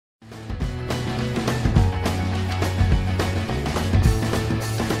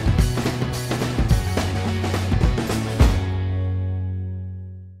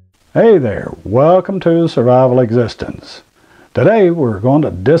Hey there, welcome to Survival Existence. Today we're going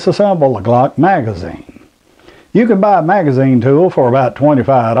to disassemble a Glock magazine. You can buy a magazine tool for about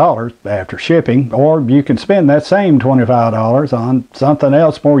 $25 after shipping, or you can spend that same $25 on something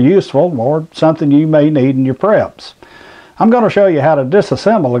else more useful or something you may need in your preps. I'm going to show you how to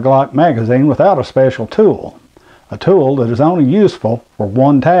disassemble a Glock magazine without a special tool, a tool that is only useful for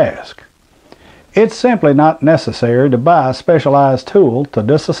one task. It's simply not necessary to buy a specialized tool to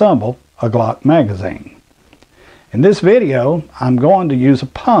disassemble a Glock magazine. In this video, I'm going to use a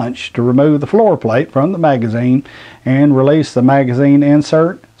punch to remove the floor plate from the magazine and release the magazine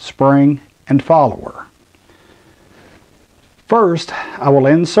insert, spring, and follower. First, I will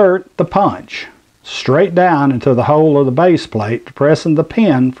insert the punch straight down into the hole of the base plate, depressing the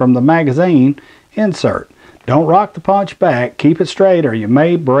pin from the magazine insert. Don't rock the punch back, keep it straight or you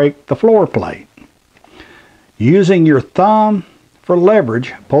may break the floor plate. Using your thumb for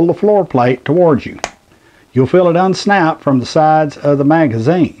leverage, pull the floor plate towards you. You'll feel it unsnap from the sides of the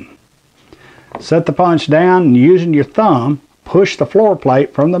magazine. Set the punch down and using your thumb, push the floor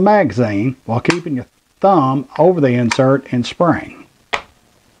plate from the magazine while keeping your thumb over the insert and spring.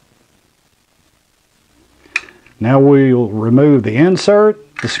 Now we'll remove the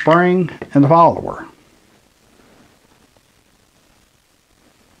insert, the spring, and the follower.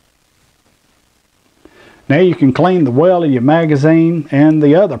 Now you can clean the well of your magazine and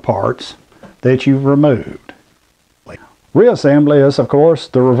the other parts that you've removed. Reassembly is, of course,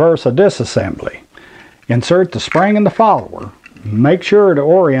 the reverse of disassembly. Insert the spring and the follower. Make sure to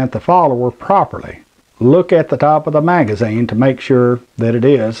orient the follower properly. Look at the top of the magazine to make sure that it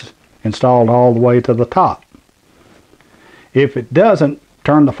is installed all the way to the top. If it doesn't,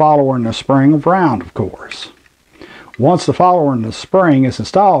 turn the follower and the spring around, of course. Once the follower and the spring is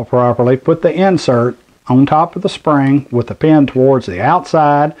installed properly, put the insert on top of the spring with the pin towards the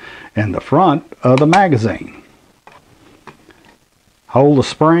outside and the front of the magazine. Hold the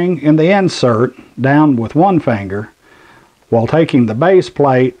spring and the insert down with one finger while taking the base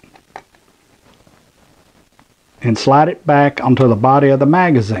plate and slide it back onto the body of the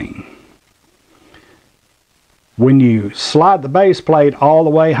magazine. When you slide the base plate all the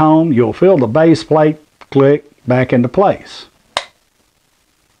way home, you'll feel the base plate click back into place.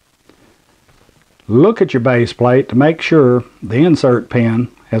 Look at your base plate to make sure the insert pin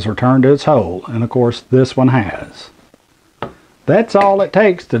has returned to its hole, and of course this one has. That's all it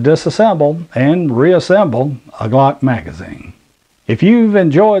takes to disassemble and reassemble a Glock magazine. If you've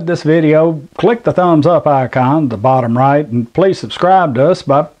enjoyed this video, click the thumbs up icon at the bottom right, and please subscribe to us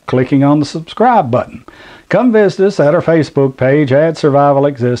by clicking on the subscribe button. Come visit us at our Facebook page at Survival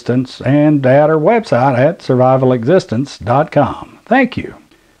Existence and at our website at survivalexistence.com. Thank you.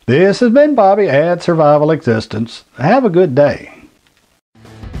 This has been Bobby at Survival Existence. Have a good day.